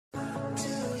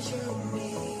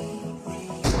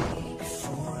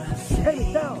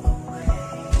Enemy down.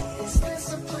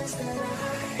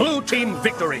 Blue team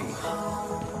victory.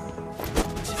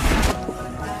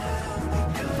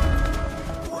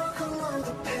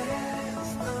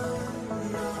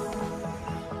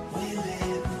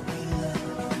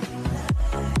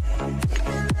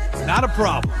 Not a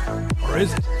problem, or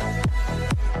is it?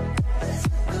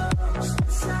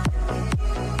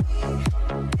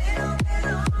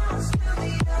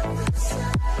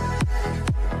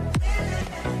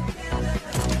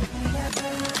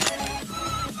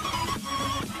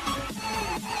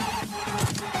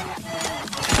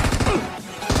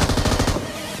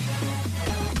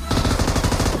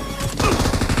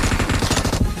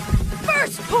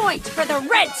 First point for the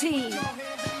red team!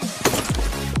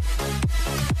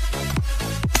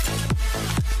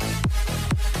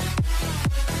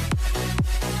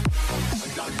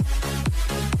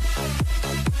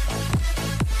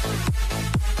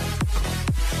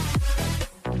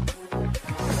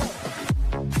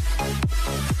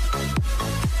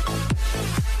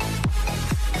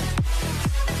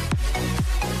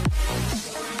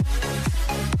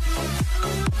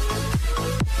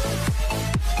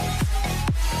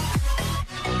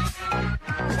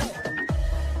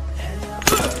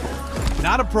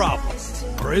 Not a problem,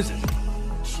 or is it?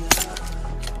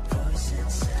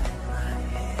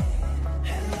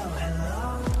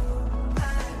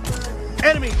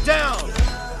 Enemy down!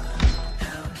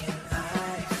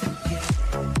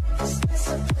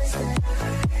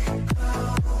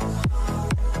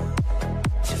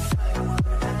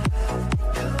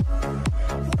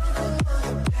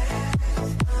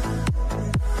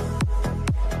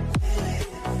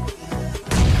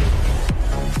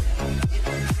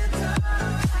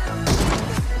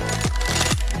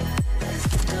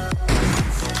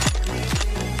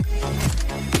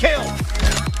 Kill!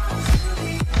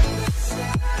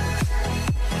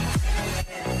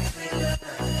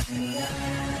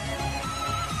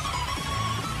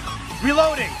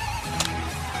 Reloading!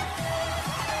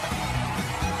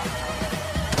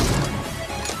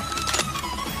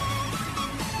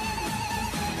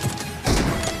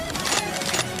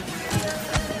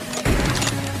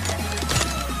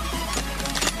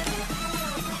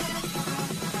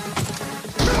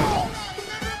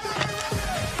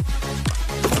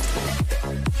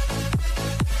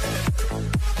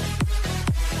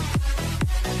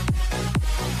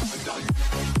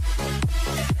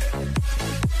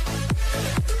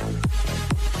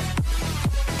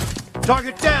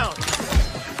 Target down!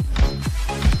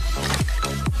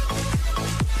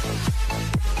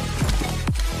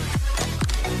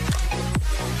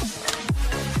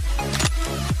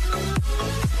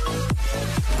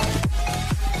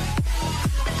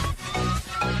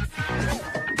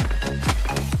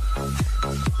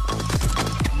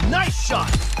 Nice shot!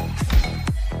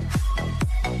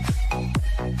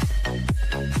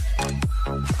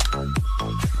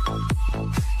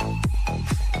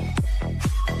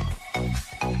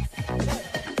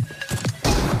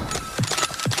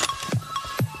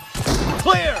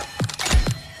 Clear!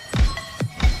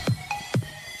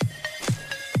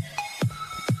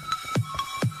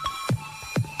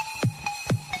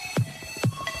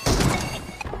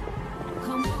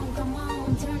 Come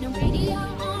on, turn the radio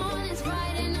on. It's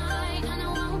Friday night, and I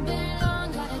won't be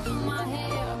long. Gotta do my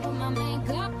hair, put my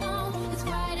makeup on. It's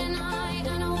Friday night,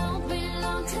 and I won't be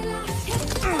long till I hit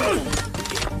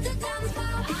the dance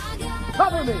floor. I got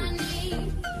Cover me! what I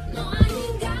need. No, I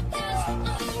ain't got this, I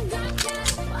ain't got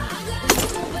this. I got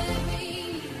you, baby.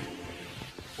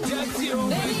 Baby, I don't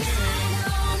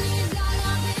need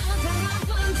dollar bills to have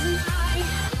fun tonight.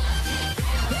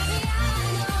 Baby, I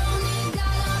don't need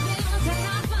dollar bills to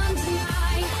have fun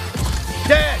tonight.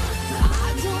 Dead! I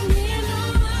don't need no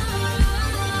money,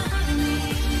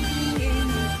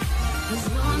 as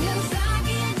long as I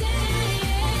get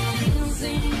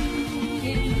dancing.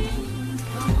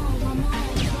 Come on,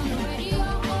 turn the radio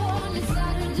on. It's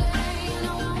Saturday and I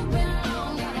won't be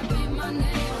long. Gotta paint my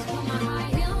nails, put my high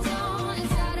heels on.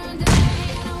 It's Saturday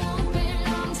and I won't be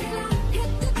long till I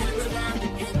hit the dance floor,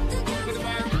 hit the dance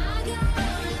floor. I got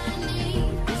what I need.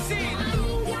 I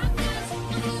ain't got this, I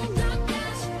ain't got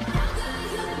this. I got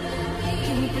you, baby.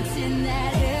 Can we pretend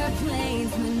that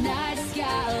airplanes in the night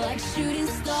sky like shooting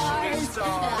stars? I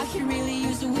can really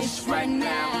use a wish right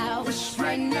now, wish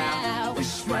right now,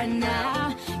 wish right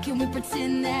now. Can we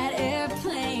pretend that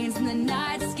airplanes in the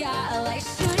night sky like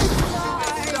shooting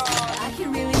stars? I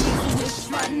can really use a wish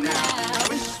right now,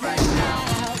 wish right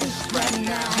now, wish right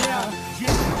now.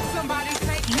 Yeah, somebody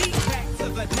take me back to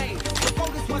the day before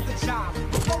this was a job,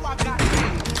 before I got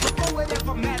paid, before it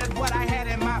ever mattered what I had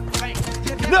in my bank.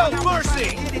 No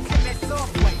mercy! Get it in that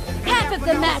soft way. Half of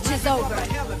the match is over,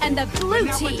 and the blue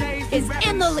team is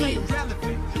in the lead.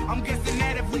 I'm guessing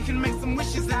that if we can make some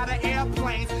wishes out of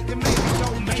airplanes, then maybe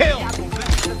don't make Kill. it. I go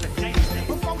back to the days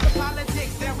before the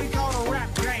politics that we call a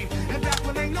rap game. And back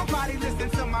when ain't nobody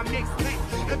listened to my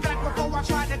mixtape. And back before I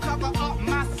tried to cover up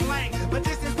my slang. But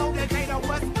this is no data,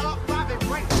 what's up, Bobby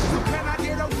Break. So can I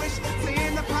get a wish to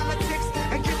end the politics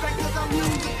and get back to the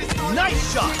music? It's all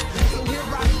Nice shot. So here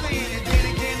I stand, and then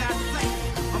again I say,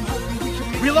 I'm hoping we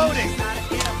can make Reloading. wishes out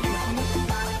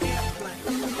of airplanes.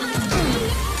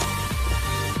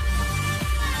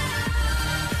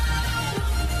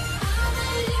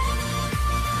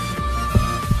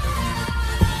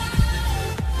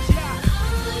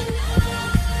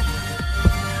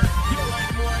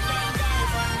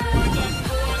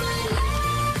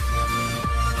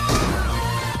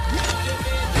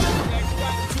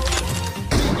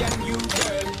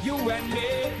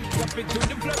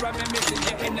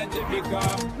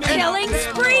 Killing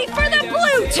spree for the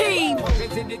blue team!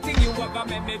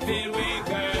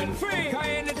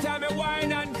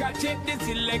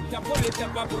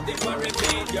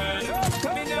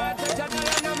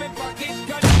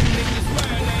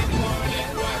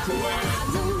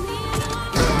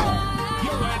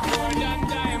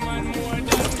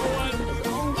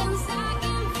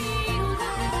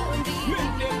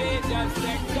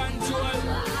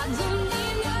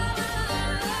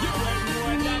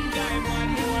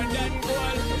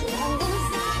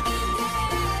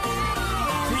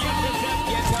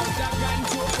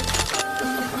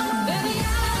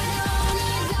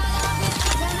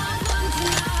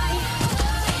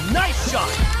 Nice shot.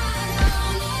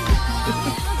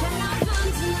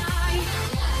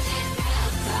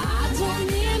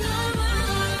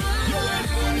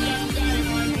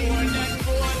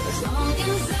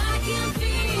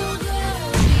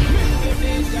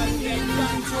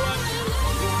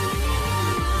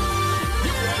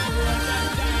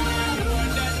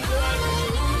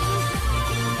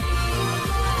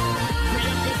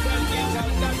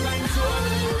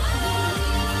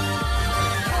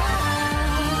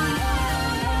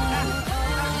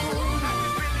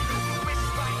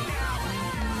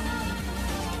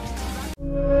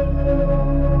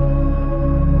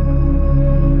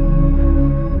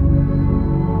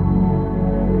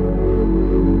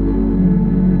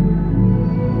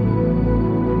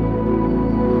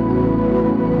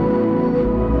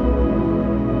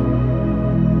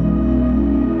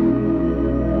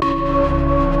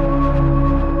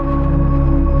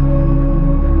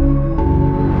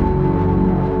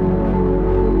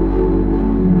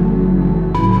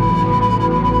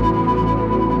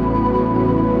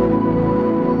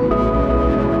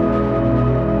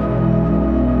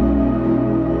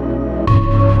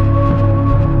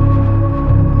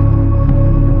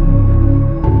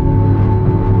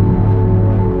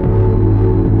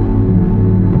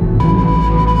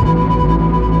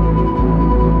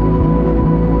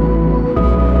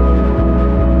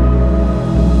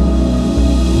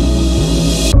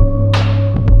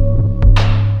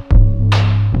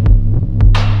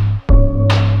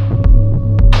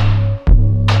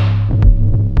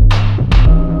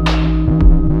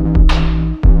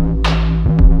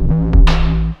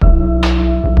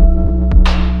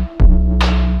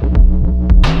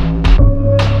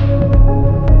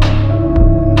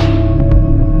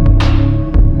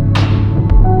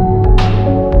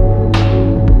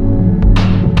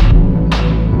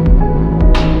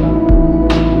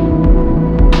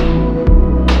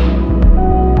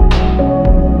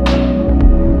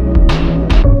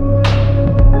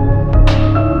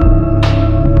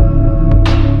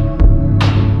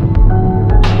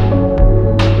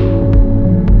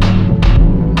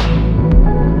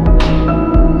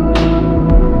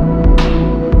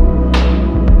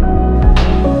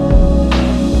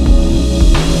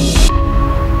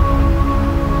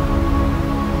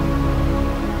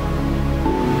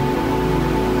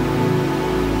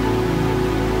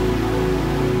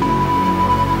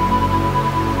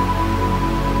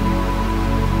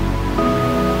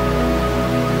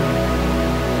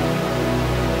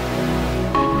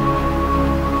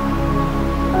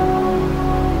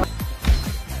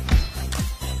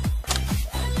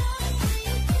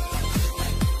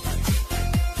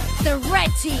 The red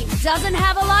team doesn't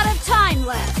have a lot of time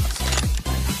left.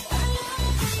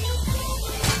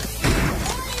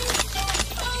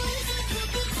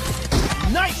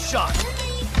 Nice shot.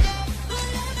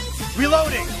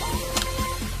 Reloading.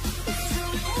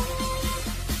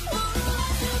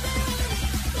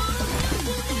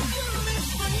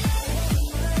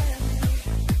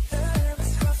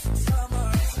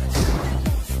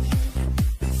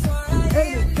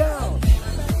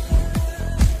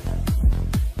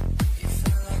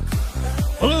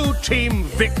 team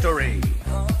victory.